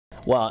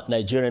Well,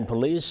 Nigerian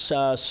police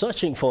are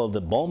searching for the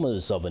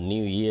bombers of a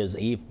New Year's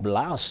Eve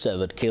blast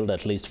that killed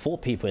at least 4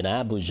 people in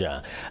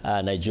Abuja.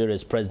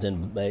 Nigeria's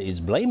president is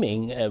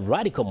blaming a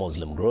radical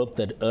Muslim group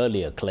that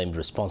earlier claimed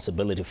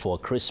responsibility for a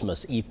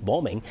Christmas Eve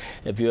bombing.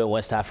 Viewer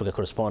West Africa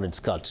correspondent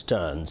Scott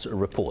Stearns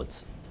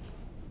reports.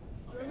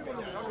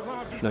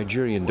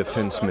 Nigerian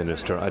Defense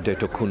Minister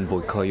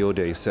Adetokunbo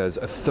Kayode says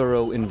a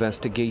thorough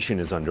investigation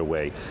is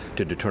underway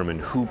to determine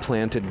who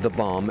planted the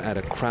bomb at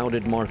a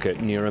crowded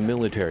market near a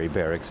military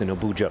barracks in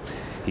Abuja.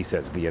 He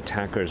says the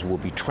attackers will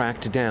be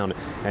tracked down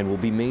and will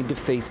be made to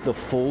face the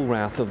full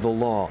wrath of the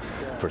law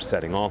for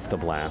setting off the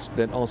blast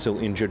that also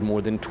injured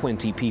more than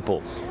 20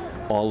 people.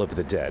 All of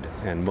the dead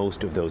and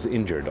most of those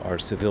injured are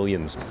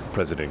civilians.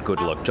 President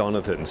Goodluck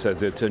Jonathan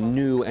says it's a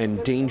new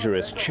and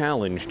dangerous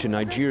challenge to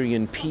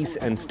Nigerian peace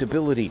and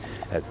stability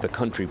as the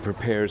country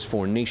prepares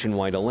for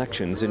nationwide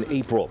elections in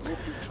April.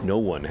 No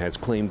one has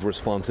claimed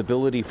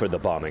responsibility for the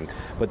bombing,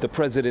 but the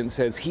president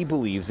says he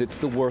believes it's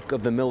the work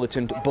of the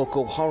militant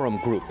Boko Haram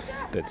group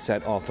that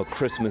set off a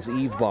Christmas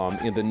Eve bomb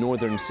in the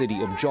northern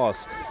city of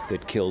Jos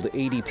that killed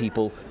 80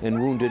 people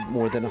and wounded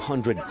more than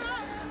 100.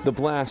 The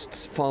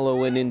blasts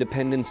follow an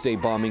Independence Day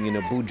bombing in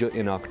Abuja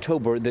in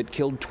October that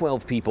killed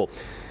 12 people.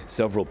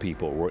 Several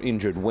people were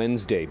injured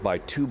Wednesday by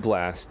 2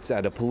 blasts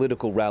at a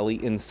political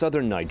rally in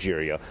southern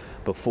Nigeria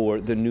before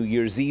the New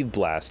Year's Eve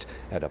blast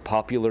at a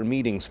popular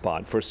meeting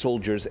spot for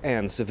soldiers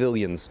and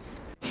civilians.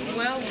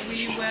 Well,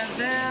 we were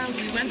there,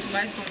 we went to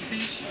buy some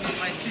fish with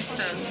my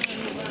sisters,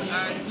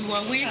 and we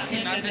were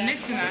waiting, and the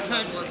next thing I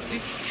heard was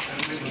this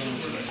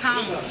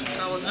sound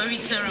that was very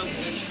terrible,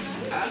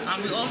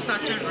 and we all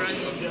started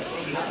running.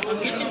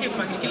 On getting to a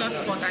particular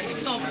spot, I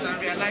stopped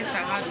and realized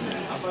I had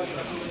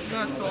this.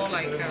 That's all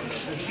I can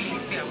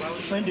really say about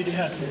it. When did it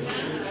happen?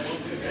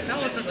 That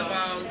was at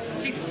about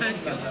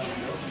 6:30 or so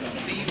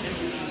in the evening.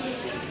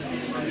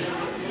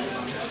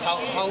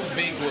 How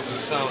big was the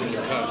sound you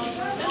heard?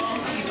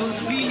 It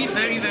was really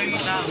very, very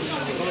loud.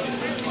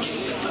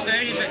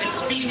 Very, very,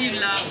 extremely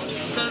loud,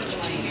 because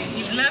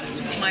it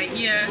left my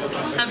ear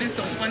having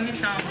some funny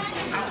sounds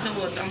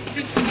afterwards. I'm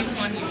still feeling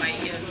fun in my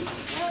ear.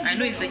 I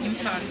know it's the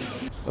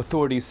impact.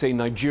 Authorities say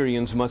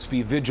Nigerians must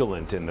be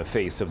vigilant in the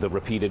face of the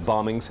repeated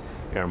bombings.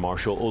 Air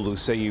Marshal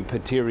Oluseyi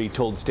Petiri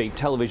told state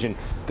television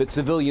that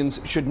civilians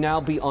should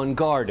now be on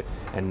guard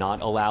and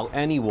not allow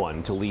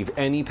anyone to leave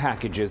any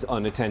packages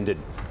unattended.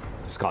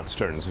 Scott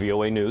Stearns,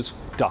 VOA News,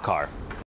 Dakar.